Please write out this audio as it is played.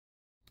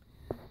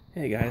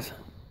Hey guys,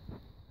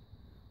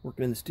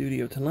 working in the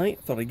studio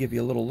tonight. Thought I'd give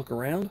you a little look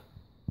around.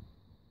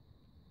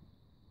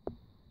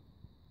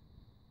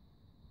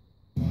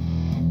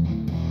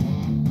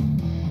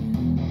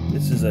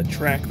 This is a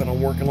track that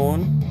I'm working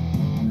on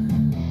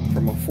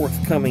from a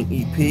forthcoming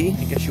EP.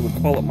 I guess you would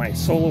call it my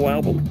solo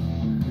album.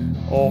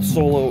 All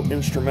solo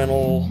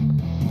instrumental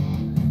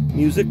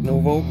music, no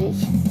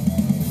vocals.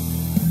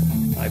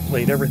 I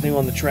played everything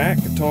on the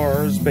track: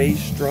 guitars,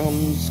 bass,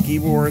 drums,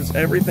 keyboards,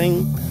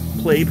 everything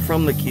played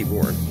from the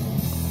keyboard.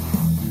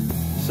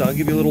 So I'll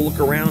give you a little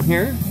look around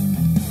here.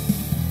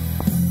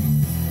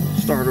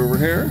 Start over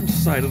here,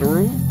 side of the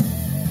room.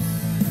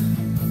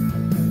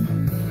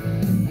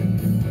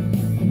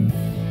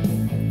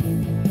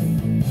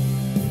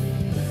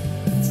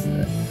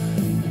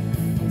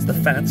 It's the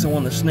Fatso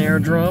on the snare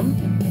drum.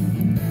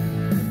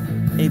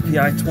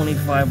 API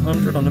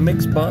 2500 on the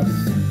mix bus,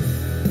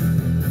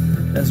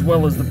 as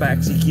well as the back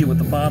EQ at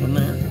the bottom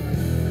there.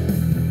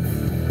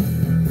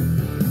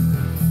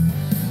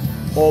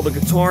 All the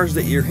guitars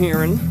that you're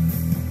hearing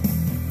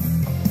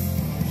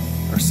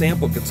are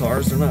sample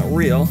guitars. They're not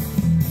real,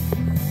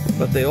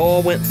 but they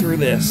all went through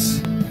this.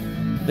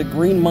 The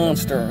Green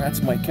Monster,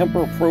 that's my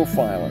Kemper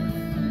Profiler.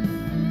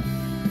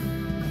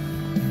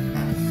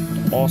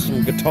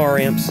 Awesome guitar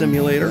amp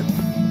simulator.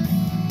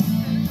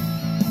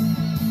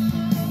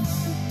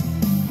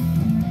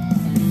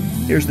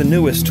 Here's the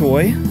newest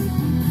toy,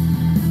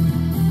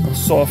 a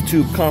Soft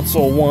Tube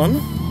Console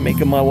 1,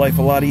 making my life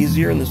a lot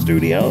easier in the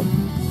studio.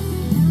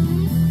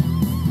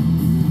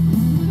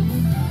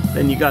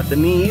 Then you got the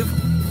Neve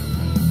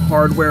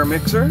hardware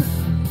mixer.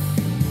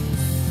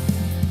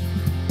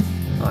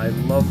 I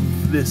love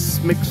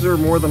this mixer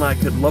more than I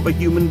could love a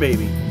human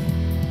baby.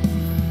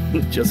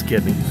 Just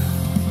kidding.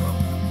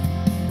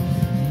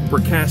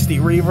 Bricasti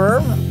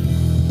reverb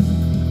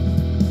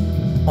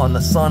on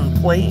the Sun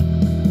plate.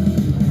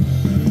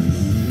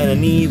 And a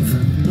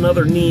Neve,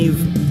 another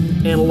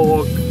Neve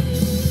analog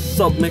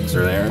sub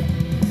mixer there.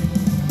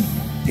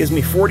 Gives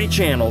me 40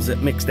 channels at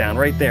mixdown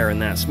right there in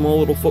that small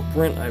little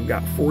footprint. I've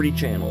got 40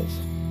 channels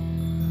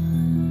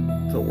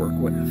to work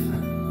with.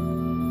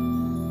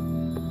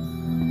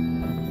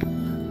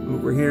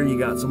 Over here you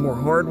got some more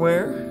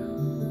hardware.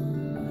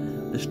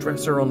 The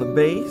stressor on the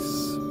bass,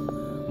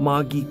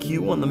 Moog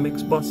EQ on the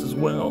mix bus as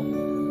well.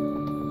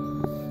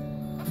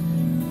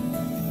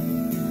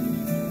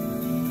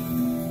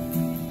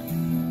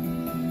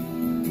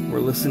 We're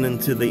listening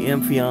to the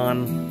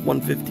Amphion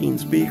 115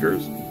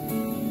 speakers.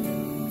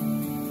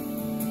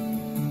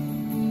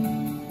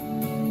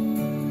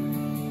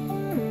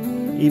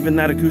 Even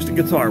that acoustic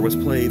guitar was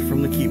played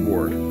from the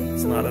keyboard.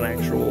 It's not an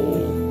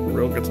actual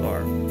real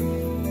guitar.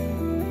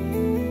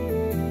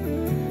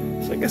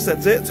 So I guess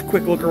that's it. It's a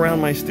quick look around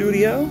my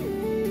studio.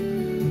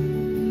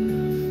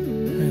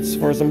 As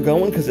far as I'm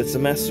going, because it's a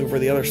mess over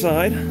the other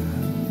side.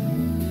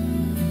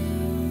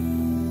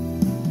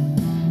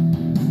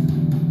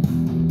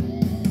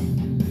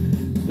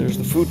 There's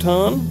the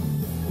futon.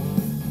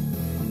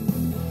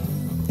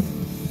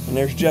 And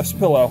there's Jeff's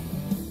pillow.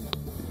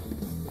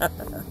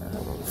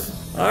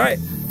 Alright.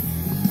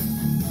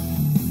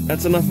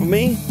 That's enough of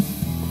me.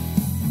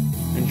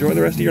 Enjoy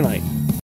the rest of your night.